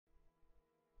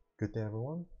Good day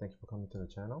everyone, thank you for coming to the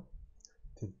channel.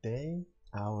 Today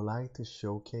I would like to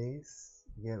showcase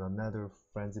yet another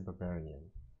Frenzy Barbarian,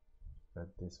 but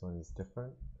this one is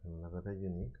different and a little bit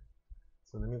unique.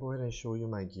 So let me go ahead and show you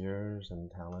my gears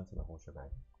and talents and the whole shebang.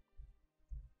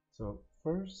 So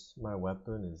first, my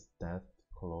weapon is Death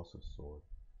Colossus Sword.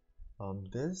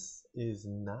 This is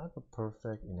not a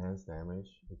perfect enhanced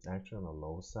damage, it's actually on the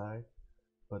low side,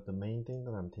 but the main thing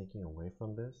that I'm taking away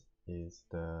from this is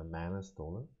the mana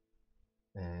stolen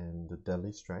and the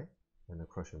deadly strike and the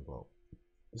crushing blow,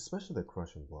 especially the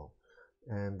crushing blow.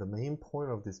 And the main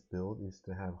point of this build is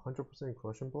to have 100%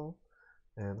 crushing blow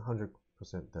and 100%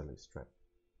 deadly strike.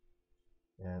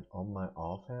 And on my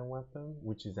offhand weapon,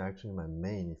 which is actually my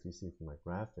main, if you see from my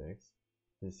graphics,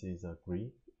 this is a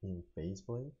Greek in phase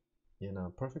blade in a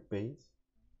perfect base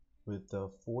with a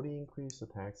 40 increased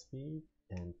attack speed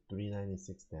and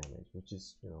 396 damage, which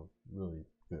is really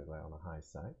good, right, on the high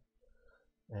side.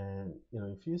 And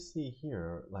if you see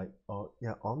here, like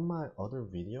yeah, on my other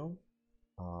video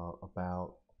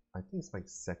about, I think it's like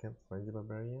second Frenzy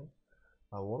Barbarian,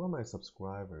 one of my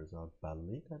subscribers,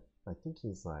 Balik, I think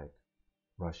he's like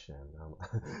Russian.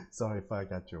 Sorry if I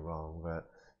got you wrong, but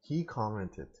he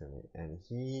commented to me and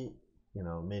he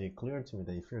made it clear to me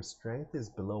that if your strength is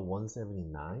below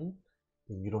 179,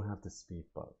 then you don't have the speed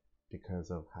bug,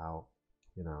 because of how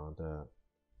the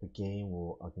game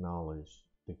will acknowledge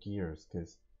the gears,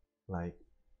 because like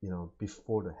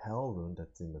before the hell rune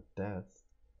that's in the death,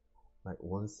 like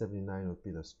 179 would be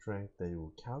the strength that you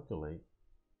will calculate,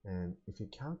 and if you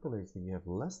calculate that you have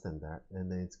less than that,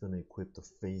 and then it's going to equip the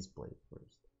phase blade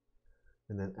first,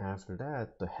 and then after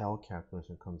that the hell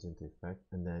calculation comes into effect,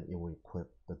 and then it will equip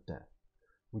the death,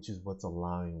 which is what's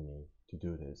allowing me to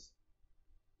do this,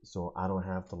 so I don't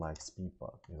have to like speed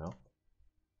bug.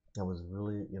 That was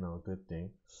really a good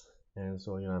thing. And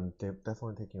so I'm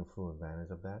definitely taking full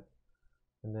advantage of that.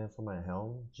 And then for my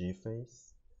helm,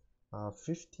 G-Face,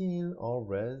 15 all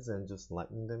res and just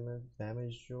lightning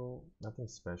damage deal, nothing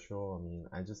special. I mean,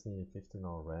 I just needed 15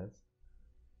 all res.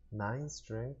 9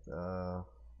 strength, I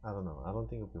don't know, I don't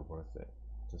think it'll be worth it,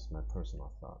 just my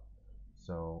personal thought.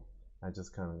 So I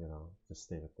just kind of just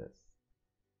stay with this.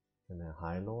 And then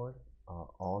High Lord,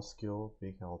 all skill,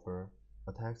 big helper,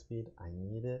 attack speed, I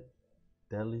need it.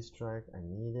 Deadly strike, I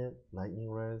need it.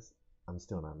 Lightning res, I'm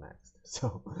still not maxed.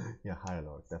 So yeah, High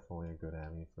Lord, definitely a good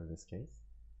enemy for this case.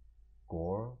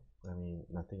 Gore, I mean,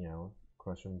 nothing else.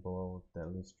 Crushing blow,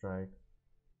 deadly strike,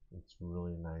 it's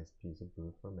really nice piece of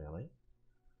boot for melee.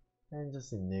 And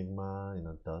just Enigma,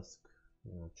 Dusk,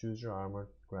 choose your armor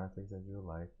graphics that you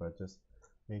like, but just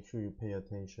make sure you pay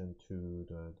attention to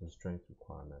the strength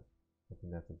requirement. I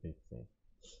think that's a big thing.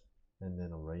 And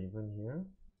then a Raven here,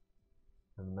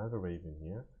 another Raven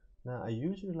here. Now I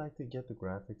usually like to get the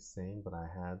graphics same, but I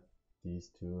had these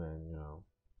two, and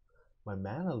my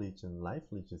mana leech and life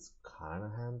leech is kind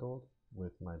of handled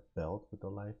with my belt with the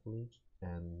life leech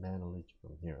and mana leech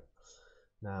from here.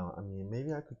 Now I mean,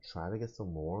 maybe I could try to get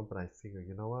some more, but I figure,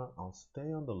 you know what, I'll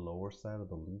stay on the lower side of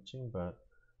the leeching, but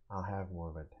I'll have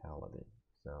more vitality.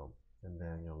 So, and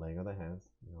then laying of the hands,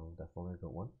 definitely a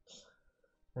good one.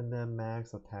 And then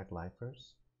max attack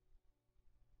lifers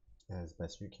as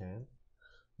best you can.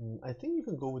 I think you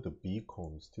can go with the B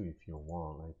combs too if you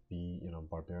want, like B,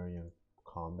 Barbarian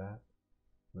combat.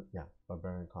 Yeah,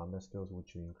 Barbarian combat skills,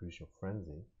 which you increase your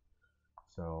frenzy.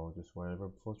 So just whatever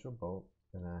floats your boat.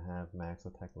 And I have max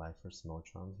attack life for small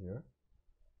charms here.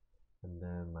 And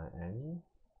then my Annie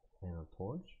and a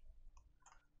torch.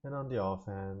 And on the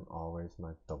offhand, always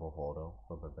my double holdo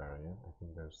for Barbarian. I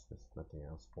think there's just nothing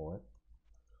else for it.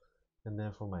 And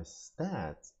then for my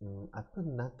stats, I put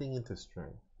nothing into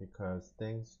strength, because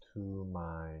thanks to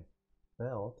my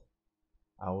belt,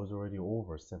 I was already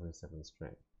over 77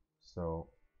 strength. So,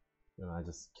 I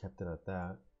just kept it at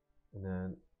that. And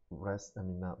then rest, I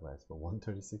mean not rest, but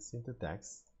 136 into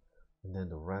dex, and then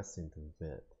the rest into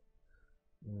vid.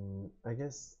 I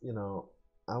guess,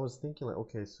 I was thinking like,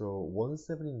 okay, so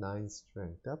 179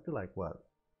 strength, that'd be like what?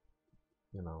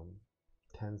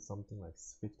 10 something, like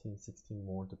 15, 16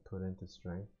 more to put into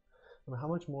strength. I mean, how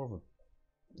much more of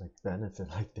a benefit,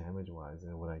 like damage wise,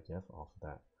 would I get off of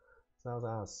that? So I was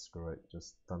like, screw it,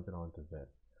 just dump it onto vet,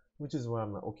 which is where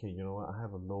I'm like, okay, you know what, I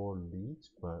have a lower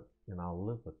leech, but I'll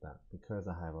live with that because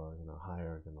I have a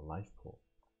higher than a life pool.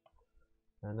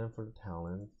 And then for the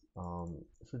talent,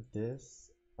 for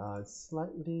this, it's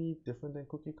slightly different than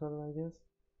cookie cutter, I guess,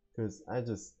 because I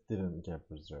just didn't get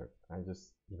berserk. I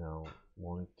just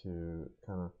wanted to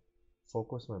kind of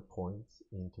focus my points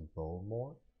into bow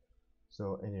more.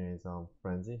 So anyways,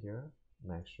 frenzy here,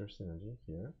 max your synergy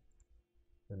here,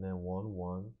 and then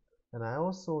 1-1 And I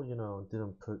also, you know,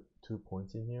 didn't put 2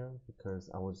 points in here because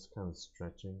I was kind of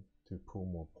stretching to pull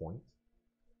more points.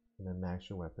 And then max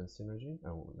your weapon synergy.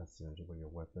 Oh, not synergy, but your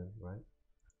weapon, right?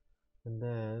 And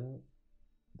then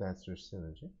that's your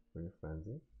synergy for your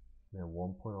frenzy. And then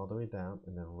 1 point all the way down,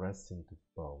 and then rest into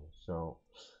bow. So,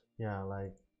 yeah,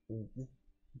 like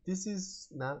this is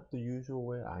not the usual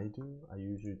way I do. I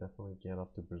usually definitely get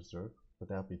up to berserk, but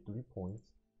that'll be 3 points.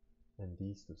 And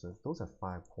these two, so those are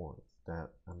 5 points that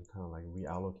I'm kind of like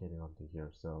reallocating onto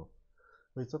here. So,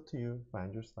 but it's up to you.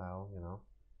 Find your style, you know,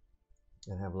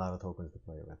 and have a lot of tokens to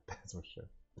play with. That's for sure.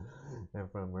 And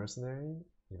for a mercenary,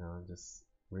 you know, just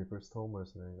Reaper's Toll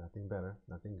mercenary, nothing better,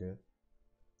 nothing good.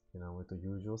 You know, with the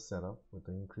usual setup, with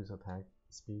the increased attack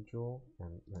speed jewel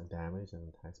and damage and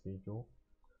attack speed jewel,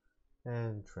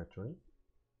 and treachery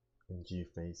in G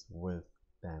phase with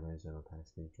damage and attack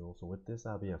speed jewel. So with this,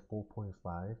 I'll be at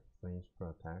 4.5 range per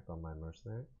attack on my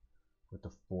mercenary, with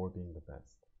the 4 being the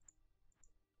best.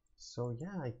 So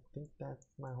yeah, I think that's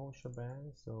my whole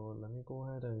shebang. So let me go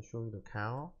ahead and show you the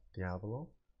cow, Diablo.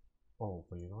 Oh,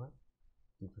 but you know what?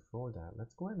 Before that,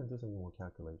 let's go ahead and do some more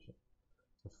calculation.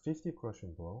 So 50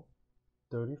 crushing blow,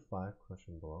 35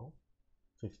 crushing blow,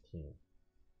 15.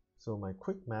 So my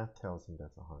quick math tells me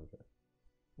that's 100.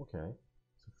 Okay,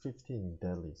 so 15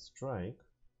 deadly strike,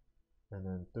 and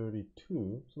then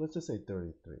 32, so let's just say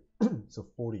 33. So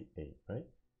 48, right?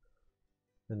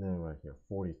 And then right here,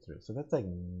 43. So that's like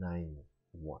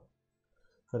 91.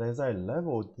 But as I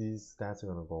level, these stats are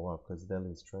going to go up because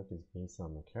deadly strike is based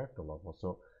on the character level.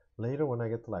 So later when I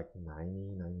get to like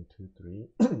 90, 92, 3,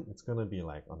 it's going to be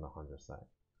like on the 100 side.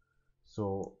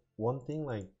 So one thing,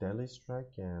 like deadly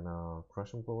strike and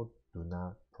crushing blow do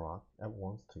not proc at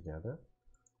once together.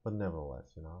 But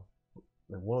nevertheless, you know,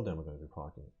 like one of them are going to be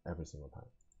proccing every single time.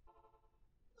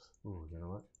 Ooh, you know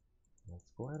what? Let's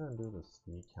go ahead and do the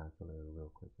speed calculator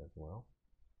real quick as well.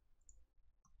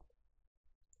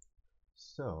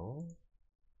 So,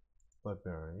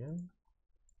 Barbarian,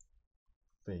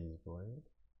 Phase Blade.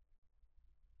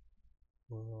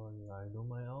 Oh, yeah, I know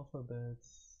my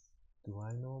alphabets. Do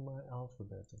I know my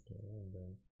alphabets? Okay, and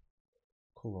then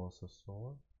Colossus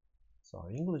Sword.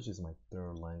 Sorry, English is my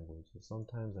third language, so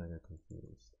sometimes I get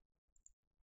confused.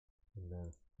 And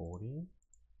then 40,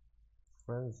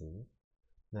 Frenzy.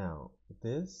 Now,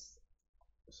 this,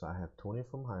 so I have 20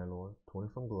 from High Lord, 20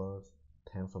 from gloves,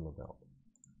 10 from the belt.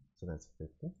 So that's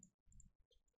 50.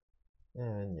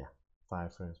 And yeah,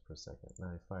 5 frames per second.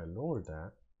 Now, if I lower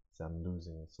that, so I'm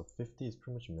losing it. So 50 is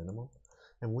pretty much minimum.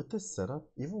 And with this setup,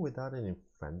 even without any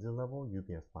frenzy level, you'd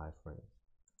be at 5 frames.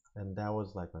 And that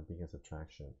was like my biggest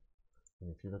attraction. And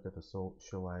if you look at the show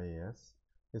IAS,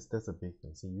 that's a big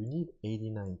thing. So you need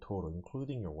 89 total,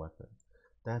 including your weapon.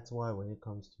 That's why when it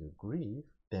comes to your grief,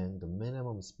 then the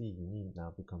minimum speed you need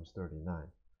now becomes 39.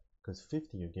 Because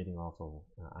 50 you're getting off of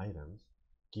items,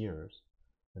 gears,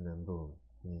 and then boom,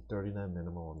 you need 39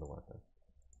 minimum on the weapon.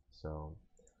 So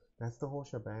that's the whole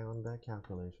shebang on that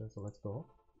calculation. So let's go.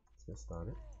 Let's get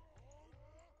started.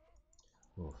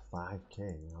 Ooh, 5k,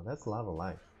 you know, that's a lot of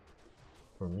life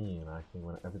for me, and I think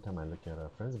every time I look at a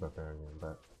Frenzy Barbarian.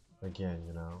 But again,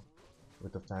 you know,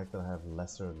 with the fact that I have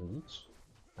lesser leech,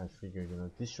 I figured, you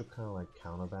know, this should kind of like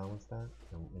counterbalance that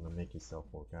and, you know, make itself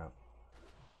work out.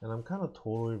 And I'm kind of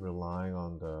totally relying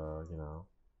on the, you know,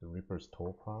 the Reaper's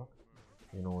Toll proc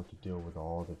in order to deal with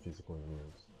all the physical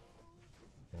immunes.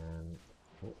 And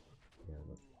oh,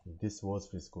 yeah, this was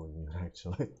physical immune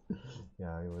actually.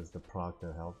 Yeah, it was the proc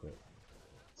that helped it.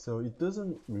 So it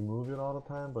doesn't remove it all the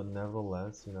time, but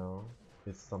nevertheless, you know,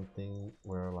 it's something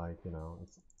where like, you know,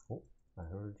 it's, oh, I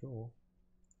heard a jewel.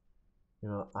 You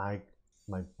know,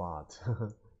 my bot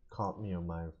caught me on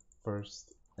my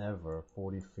first ever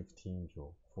 40-15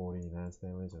 jewel, 40 enhanced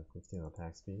damage and 15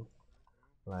 attack speed.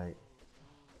 Like,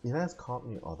 it has caught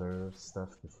me other stuff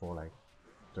before, like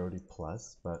 30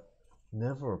 plus, but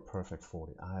never a perfect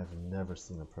 40. I've never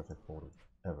seen a perfect 40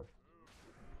 ever.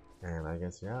 And I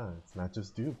guess, yeah, it's not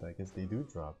just duped. I guess they do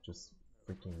drop, just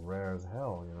freaking rare as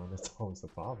hell, you know, that's always the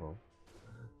problem.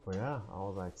 But yeah, I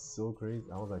was like so crazy,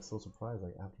 I was like so surprised,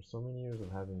 like after so many years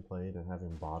of having played and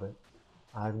having bought it,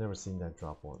 I've never seen that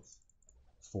drop once.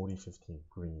 40-15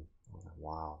 green. I was like,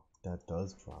 wow, that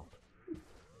does drop.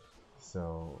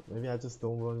 So maybe I just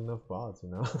don't run enough bots, you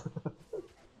know?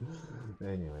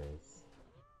 Anyways,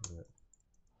 yeah.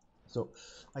 So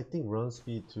I think run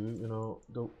speed too, you know,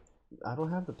 though I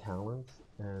don't have the talent,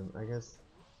 and I guess,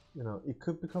 you know, it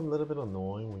could become a little bit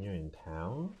annoying when you're in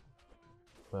town.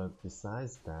 But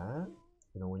besides that,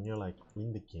 you know, when you're like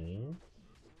in the game,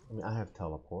 I mean, I have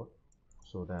teleport,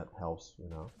 so that helps, you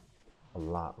know, a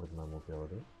lot with my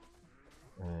mobility.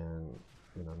 And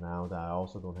you know, now that I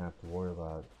also don't have to worry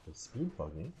about the speed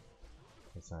bugging,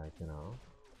 it's like, you know,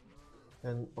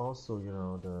 and also, you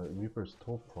know, the Reaper's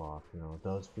Toe proc, you know,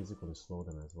 does physically slow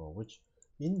them as well, which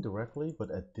indirectly but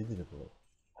additively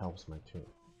helps my team.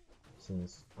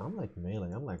 Since I'm like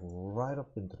melee, I'm like right up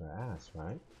into the ass,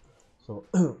 right? So,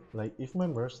 like, if my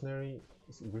mercenary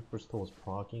Reaper's Toe is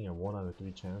proccing and 1 out of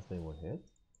 3 chance they will hit,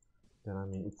 then I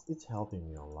mean, it's helping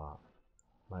me a lot.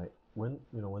 Like, when,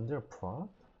 you know, when they're proc,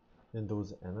 then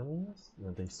those enemies, you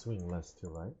know, they swing less too,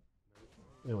 right?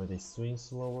 You know, they swing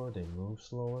slower, they move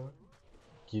slower,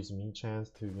 gives me chance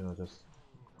to, you know, just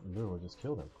literally just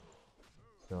kill them.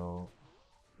 So,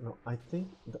 you know, I think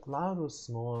a lot of those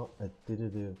small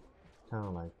additive kind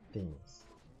of like things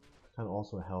kind of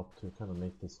also help to kind of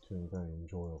make this tune very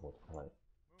enjoyable to play.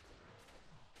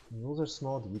 Those are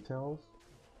small details,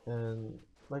 and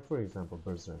like for example,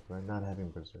 Berserk, right? Not having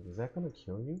Berserk, is that gonna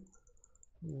kill you?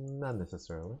 Not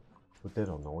necessarily. Would that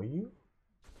annoy you?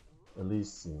 At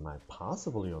least it might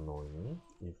possibly annoy me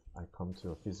if I come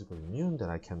to a physical immune that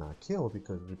I cannot kill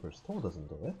because Reaper's Toe doesn't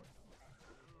do it.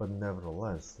 But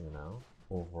nevertheless, you know,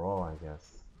 overall I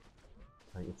guess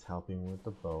like it's helping with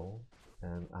the bow,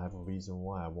 and I have a reason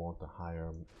why I want the higher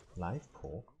life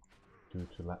pool due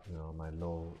to, you know, my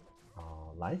low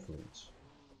life reach.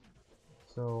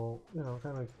 So, you know,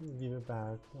 kind of give it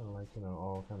back, kind of like, you know,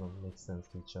 all kind of make sense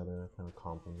to each other, kind of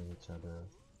complement each other,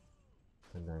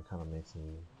 and then kind of makes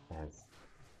me as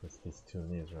this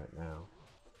tune is right now.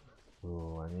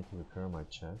 Ooh, I need to repair my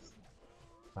chest.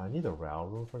 I need a Ral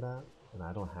rune for that, and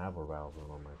I don't have a Ral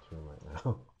rune on my tune right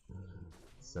now.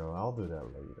 So I'll do that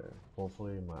later.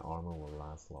 Hopefully my armor will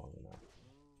last long enough.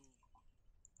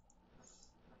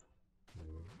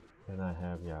 And I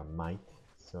have, yeah, might,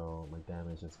 so my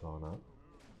damage has gone up.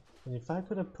 And if I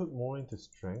could have put more into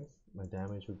strength, my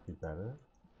damage would be better.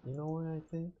 You know what I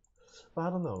think? But I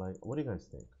don't know, like, what do you guys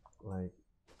think? Like,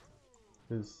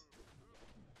 because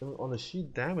on the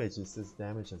sheet damage, it says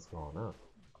damage has gone up.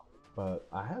 But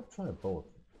I have tried both,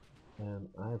 and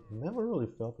I've never really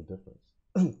felt the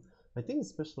difference. I think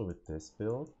especially with this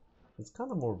build, it's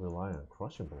kind of more reliant on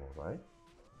Crushing Blow, right?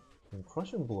 And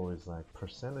Crushing Blow is like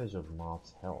percentage of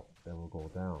mob's health that will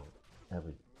go down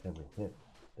every hit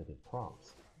that it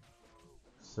procs.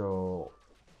 So,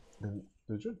 then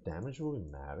does your damage really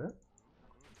matter?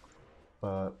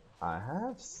 But I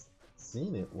have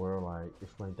seen it where like if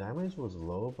my damage was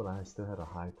low but I still had a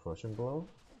high Crushing Blow,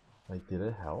 like did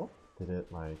it help? Did it,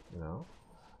 like, you know?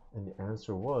 And the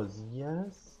answer was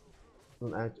yes.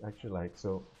 Well, actually, like,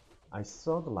 so I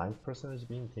saw the life percentage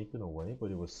being taken away, but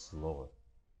it was slower.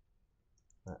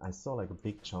 I saw like a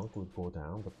big chunk would go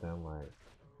down, but then, like,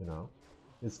 you know,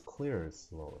 it's clear it's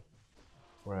slower.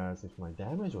 Whereas if my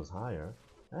damage was higher,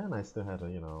 and I still had a,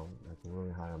 you know, like a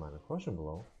really high amount of Crushing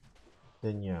Blow,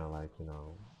 then yeah, like, you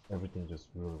know, everything just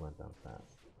really went down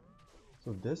fast.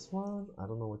 So this one, I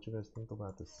don't know what you guys think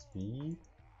about the speed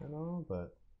and all,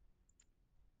 but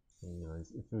you know,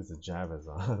 if it was a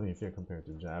Javazon, I mean, if you're compared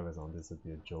to Javazon, this would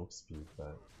be a joke speed,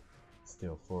 but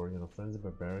still, for, you know, Frenzy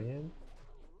Barbarian,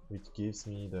 which gives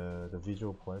me the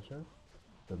visual pleasure,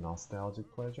 the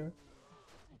nostalgic pleasure,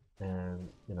 and,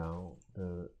 you know,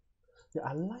 yeah,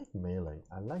 I like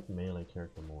melee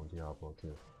character more in Diablo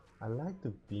too. I like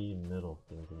to be in middle of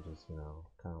things and just, you know,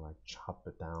 kind of like chop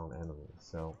it down enemies,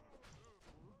 so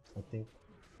I think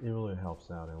it really helps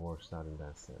out and works out in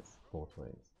that sense, both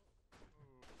ways.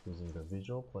 Using the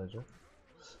visual pleasure.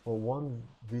 Well, one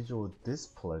visual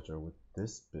displeasure with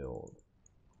this build,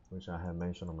 which I had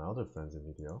mentioned on my other Frenzy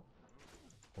video,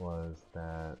 was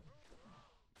that,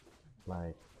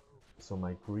 like, so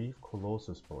my Grief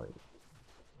Colossus blade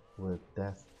with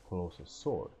Death Colossus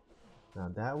sword. Now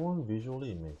that one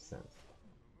visually it makes sense.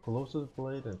 Colossus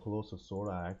blade and Colossus sword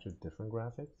are actually different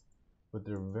graphics, but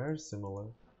they're very similar,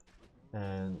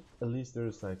 and at least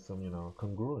there's like some, you know,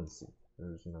 congruency.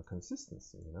 There's, you know,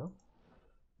 consistency, you know.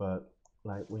 But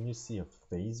like when you see a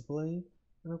phase blade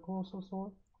in a Colossus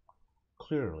sword,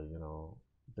 clearly, you know,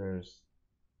 there's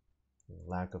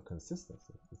lack of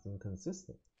consistency. It's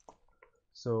inconsistent.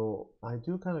 So I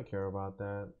do kind of care about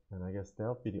that, and I guess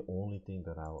that'll be the only thing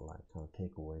that I would like kind of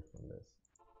take away from this,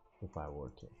 if I were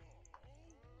to.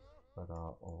 But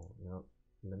oh, you know,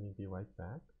 let me be right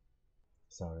back.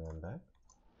 Sorry, I'm back.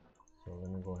 So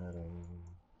let me go ahead and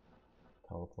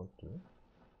teleport through.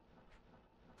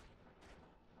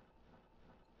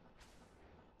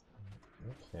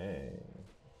 Okay.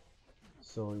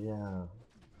 So yeah,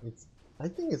 it's, I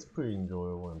think it's pretty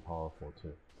enjoyable and powerful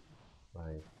too.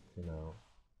 Like, you know,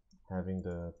 having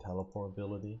the teleport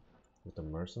ability with the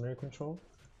mercenary control,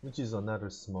 which is another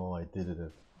small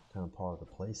additive kind of part of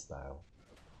the playstyle.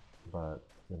 But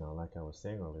you know, like I was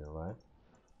saying earlier, right?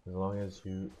 As long as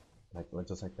you, like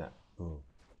just like that, boom.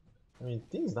 I mean,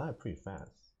 things die pretty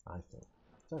fast, I think.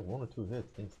 It's like 1 or 2 hits,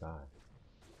 things die.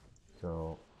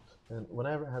 So, and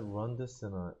whenever I had run this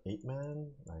in a 8-man,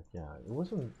 like yeah, it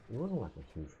wasn't like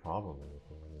a huge problem or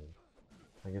anything. I mean,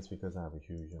 I guess because I have a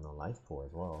huge, you know, life pool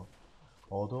as well.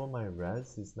 Although my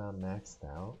res is not maxed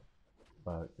out,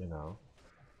 but you know,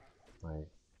 like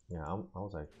yeah, I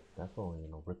was like definitely, you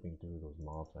know, ripping through those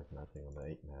mobs like nothing on the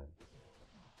 8-man.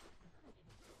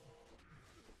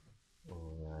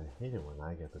 Oh yeah, I hate it when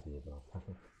I get the debuff.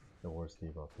 The worst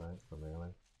debuff, right, for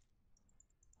melee.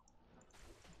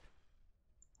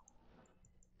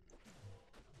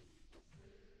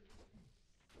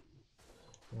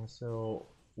 Yeah, so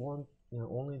one, you know,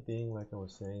 only thing like I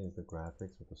was saying is the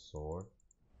graphics with the sword.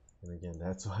 And again,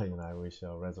 that's why, you know, I wish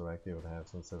Resurrected would have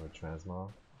some sort of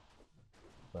transmog.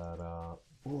 But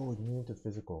oh, immune to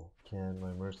physical. Can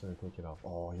my mercenary take it off?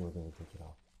 Oh, he was able to take it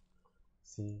off.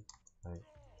 See, like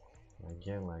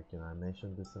again, like you know, I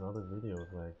mentioned this in other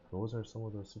videos. Like those are some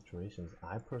of those situations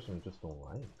I personally just don't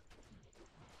like.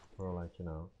 Or like you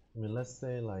know, I mean, let's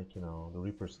say like you know, the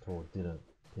Reaper's Toll didn't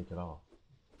take it off.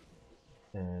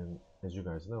 And as you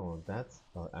guys know, that's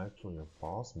actually a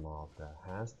boss mob that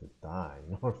has to die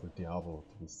in order for Diablo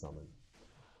to be summoned.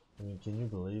 I mean, can you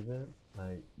believe it?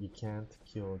 Like, you can't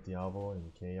kill Diablo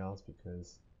in Chaos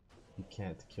because you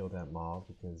can't kill that mob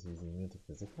because he's immune to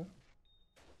physical?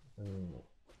 I mean,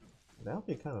 that would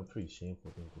be kind of a pretty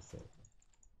shameful thing to say.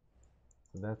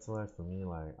 So that's why for me,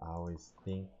 like, I always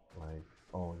think, like,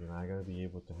 oh, you know, I gotta be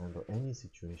able to handle any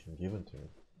situation given to me.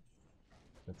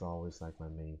 That's always like my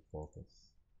main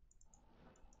focus.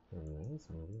 Anyways,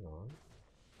 moving on.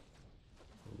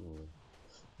 Ooh.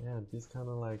 Yeah, these kind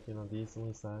of like, you know,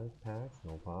 decently sized packs,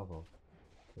 no problem.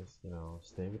 Just, you know,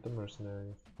 stay with the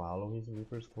mercenary, follow his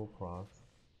Reaper's Toll procs,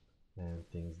 and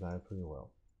things die pretty well.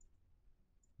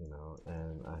 You know,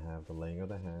 and I have the laying of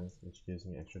the hands, which gives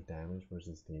me extra damage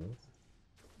versus demons.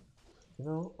 You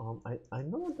know, I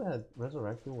know that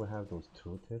Resurrected will have those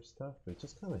tooltip stuff, but it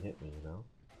just kind of hit me, you know?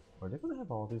 Are they gonna have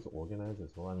all these organized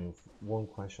as well? I mean, one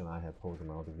question I had posed in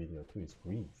my other video too is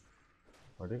grief.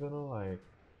 Are they gonna like,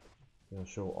 you know,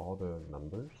 show all the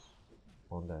numbers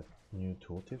on that new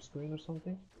tooltip screen or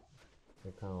something?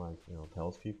 It kind of like, you know,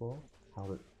 tells people how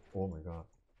to. Oh my god.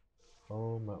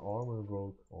 Oh, my armor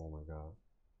broke. Oh my god.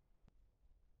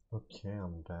 Okay,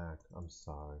 I'm back. I'm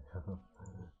sorry.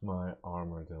 My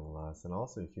armor didn't last. And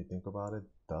also, if you think about it,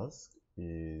 Dusk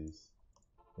is,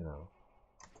 you know,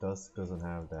 Dusk doesn't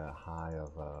have that high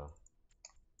of,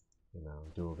 you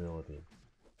know, durability.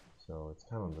 So it's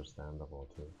kind of understandable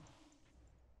too.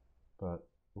 But,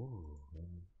 ooh,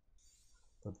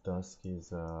 but Dusk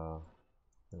is, you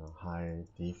know, high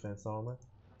defense armor.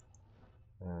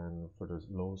 And for the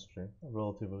low strength,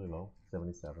 relatively low,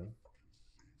 77.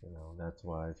 You know, that's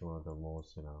why it's one of the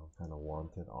most, you know, kind of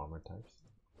wanted armor types.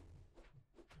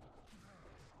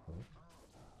 Okay.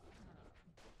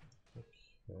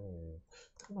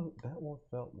 Kind of, that one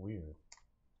felt weird.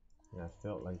 Yeah, I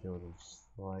felt like there was a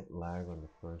slight lag on the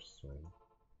first swing.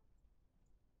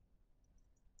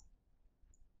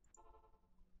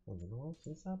 Oh, you know what?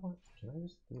 Since I want, can I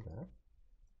just do that?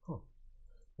 Huh.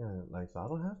 Yeah, like, so I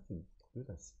don't have to do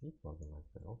that speed bugging like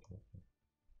that. Okay, okay.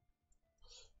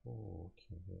 Oh,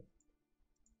 okay.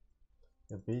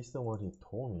 Yeah, based on what he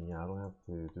told me, I don't have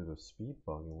to do the speed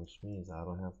bugging, which means I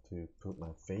don't have to put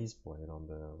my face blade on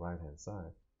the right hand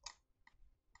side.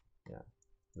 Yeah,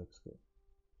 looks good.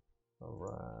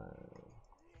 Alright.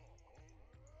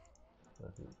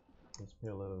 Let's pay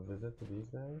a little visit to these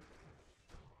guys.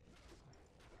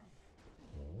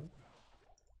 Okay.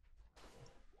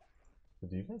 So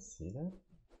do you guys see that?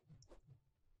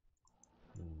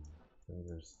 Maybe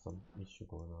there's some issue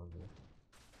going on here.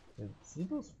 And see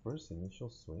those first initial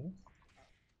swings?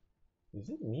 Is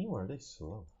it me or are they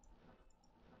slow?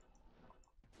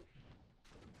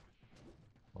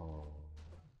 Oh.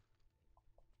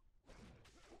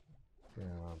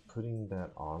 Yeah, putting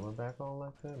that armor back on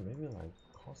like that, maybe like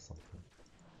cost something.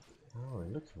 Oh,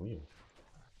 it looks weird.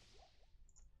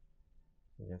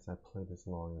 I guess I played this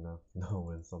long enough to know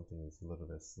when something is a little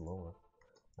bit slower.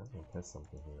 I'm gonna test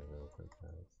something here real quick,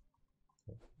 guys.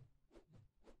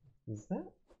 Okay.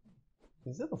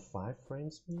 Is that a 5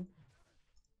 frame speed?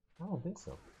 I don't think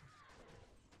so.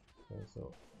 Okay,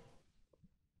 so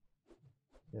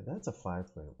yeah, that's a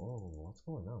 5 frame. Oh, what's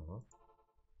going on, huh?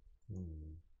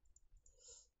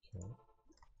 Okay.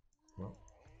 Well,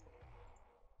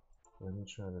 let me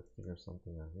try to figure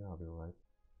something out here. I'll be right.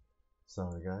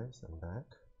 Sorry guys, I'm back.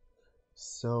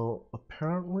 So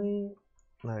apparently,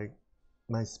 like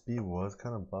my speed was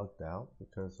kind of bugged out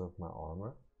because of my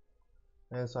armor,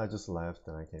 and so I just left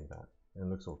and I came back, and it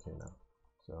looks okay now.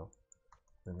 So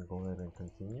let me go ahead and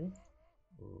continue.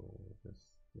 Ooh, this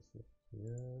is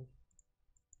here.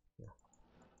 Yeah.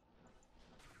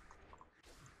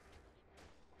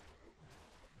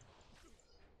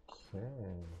 Okay.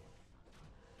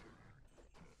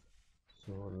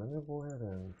 So let me go ahead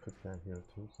and put that here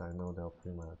too, so I know they'll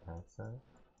play my attack side.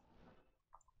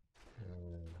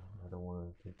 And I don't want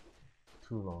to take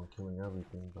too long killing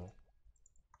everything, but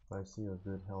if I see a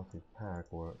good healthy pack,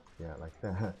 or yeah, like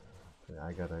that,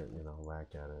 I gotta, you know, whack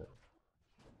at it.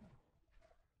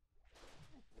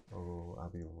 Oh, I'll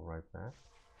be right back.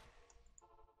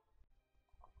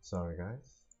 Sorry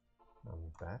guys,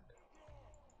 I'm back.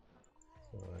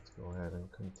 So let's go ahead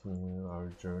and continue our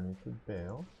journey to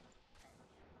Bale.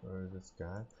 Where is this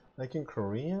guy? Like in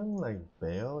Korean, like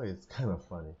Bale is kind of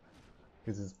funny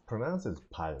because it's pronounced as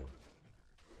pal,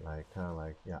 like kind of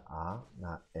like yeah,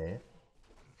 not e.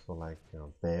 So like, you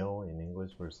know, Bale in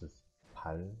English versus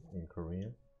pal in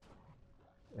Korean,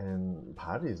 and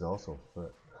pal is also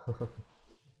foot.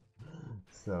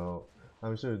 So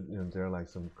I'm sure, you know, there are like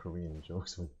some Korean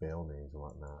jokes with Bale names and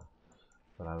whatnot,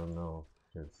 but I don't know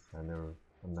because I'm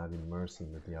not immersed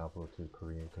in the Diablo 2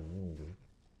 Korean community.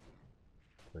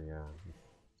 But yeah,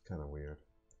 it's kind of weird.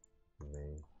 The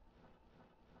name.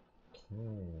 Okay.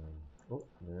 Oh,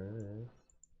 there it is.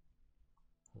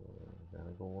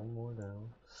 Gotta go one more down.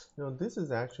 You know, this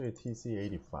is actually a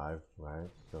TC85, right?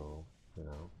 So, you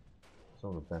know, some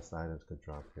of the best items could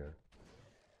drop here.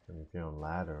 And if you're on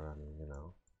ladder, I mean, you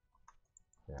know,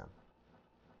 yeah.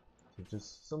 So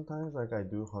just sometimes, like I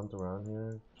do hunt around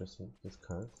here, just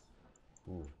cause.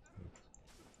 Ooh.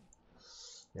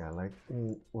 Yeah, like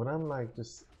when I'm like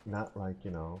just not like,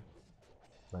 you know,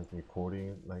 like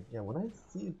recording, like yeah, when I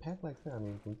see a pack like that, I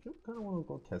mean, don't you kind of want to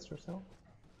go test yourself?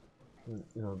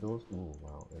 You know, those, ooh,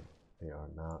 wow, they are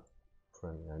not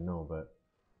friendly, I know, but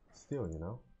still, you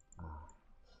know.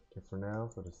 Okay, for now,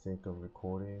 for the sake of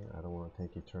recording, I don't want to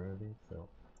take eternity, so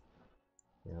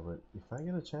yeah, but if I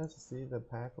get a chance to see the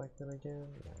pack like that again,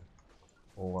 yeah.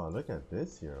 Oh wow, look at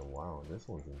this here. Wow, this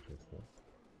one's interesting.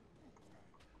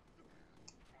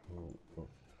 Ooh, ooh.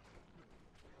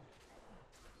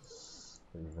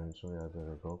 Eventually I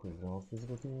better go because no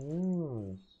physical to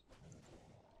use.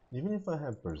 Even if I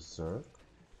had Berserk,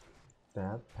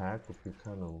 that pack would be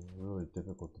kind of really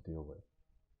difficult to deal with.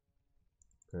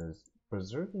 Because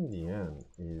Berserk in the end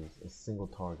is a single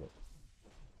target.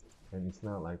 And it's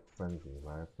not like Frenzy,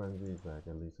 right? Frenzy is like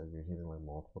at least like you're hitting like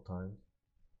multiple times.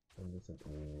 And this is,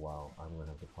 wow, I'm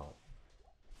gonna have to pop.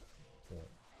 Yeah.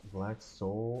 Black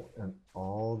Soul and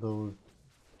all those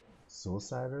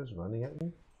Soulsiders running at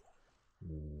me?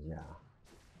 Yeah.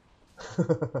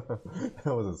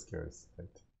 That was a scary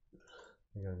sight.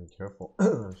 You gotta be careful.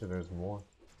 I'm sure there's more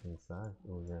inside.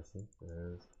 Oh, yeah, see?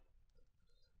 There's.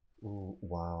 Ooh,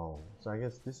 wow. So I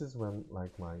guess this is when,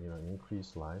 like, my, you know,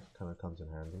 increased life kind of comes in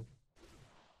handy.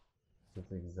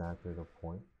 That's exactly the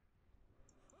point.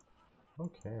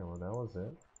 Okay, well, that was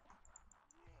it.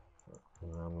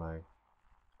 And I'm like,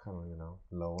 kind of, you know,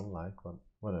 low on life, but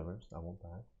whatever, I won't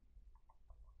die.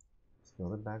 Let's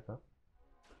build it back up.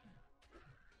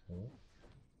 Okay.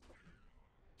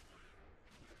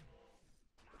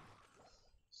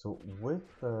 So with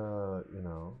the, you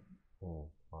know, oh,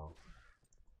 wow.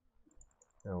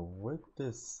 Now with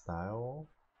this style,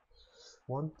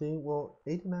 one thing, well,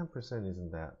 89%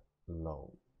 isn't that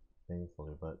low,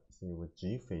 thankfully, but see, with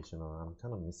G-Face, you know, I'm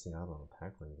kind of missing out on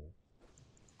attack rating.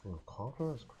 Ooh,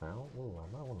 Conqueror's Crown? Ooh, I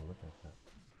might want to look at that.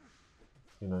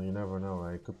 You know, you never know,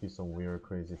 right? It could be some weird,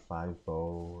 crazy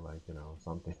 5-bow, like, you know,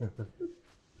 something.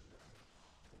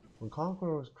 Well,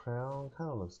 Conqueror's Crown kind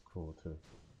of looks cool, too.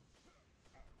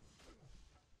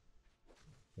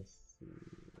 Let's see.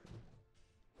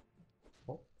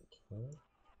 Oh, okay.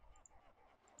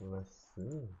 Let's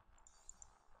see.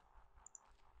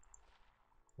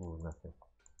 Ooh, nothing.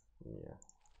 Yeah.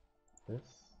 This?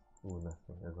 Ooh,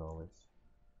 nothing, as always.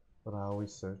 But I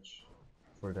always search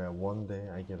for that one day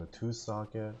I get a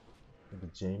 2-socket with the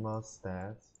JMod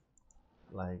stats,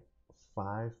 like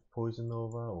 5 Poison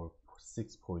Nova or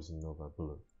 6 Poison Nova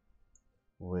blue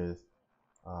with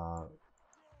uh,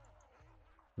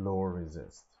 lower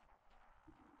resist.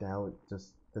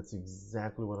 That's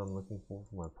exactly what I'm looking for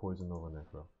my Poison Nova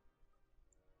Necro.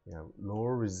 Yeah,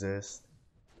 lower resist,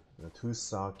 you know,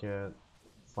 2-socket,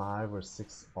 5 or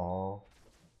 6 all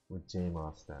with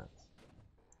JMod stats.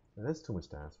 And that's too much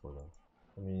to ask for though.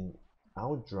 I mean, I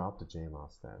would drop the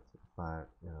JMod stats if I,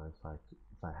 you know, if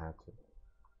I had to.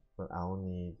 But I will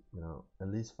need, you know, at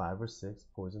least 5 or 6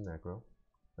 Poison Necro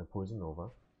and Poison Nova.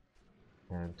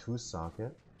 and 2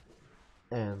 socket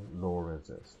and low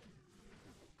resist.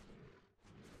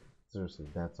 Seriously,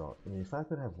 that's all. I mean, if I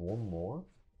could have one more,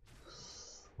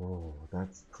 oh,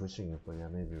 that's pushing it, but yeah,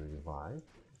 maybe revive.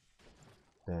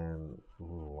 Then,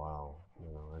 ooh, wow,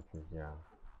 you know, I think, yeah,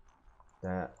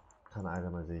 that kind of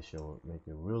itemization will make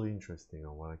it really interesting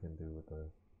on what I can do with the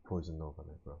Poison Nova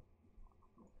Necro.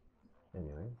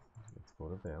 Anyway, let's go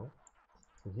to Veil.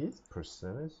 So his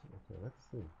percentage, okay, let's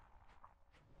see.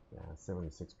 Yeah,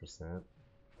 76%.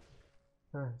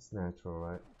 It's natural,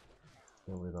 right?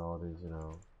 And with all these, you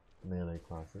know, melee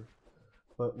classes.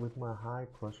 But with my high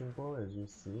crushing blow, as you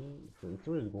see, it's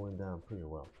really going down pretty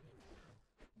well.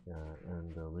 Yeah,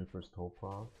 and the Reaper's toe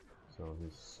proc, so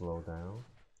he's slowed down.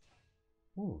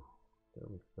 Ooh, there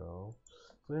we go.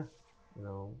 So yeah, you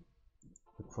know,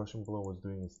 the crushing blow was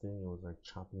doing its thing. It was like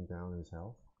chopping down his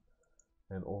health.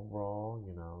 And overall,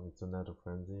 you know, it's another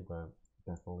frenzy, but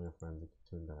definitely a frenzy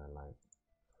tune that I like.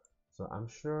 So I'm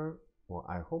sure, well,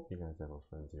 I hope you guys have a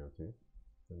frenzy or two.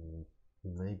 I mean,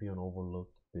 it may be an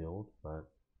overlooked build, but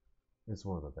it's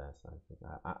one of the best, I think.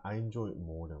 I enjoy it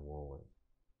more than Whirlwind.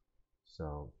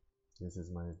 So this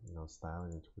is my, you know, style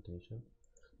and interpretation.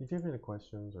 If you have any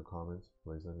questions or comments,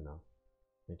 please let me know.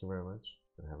 Thank you very much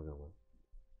and have a good one.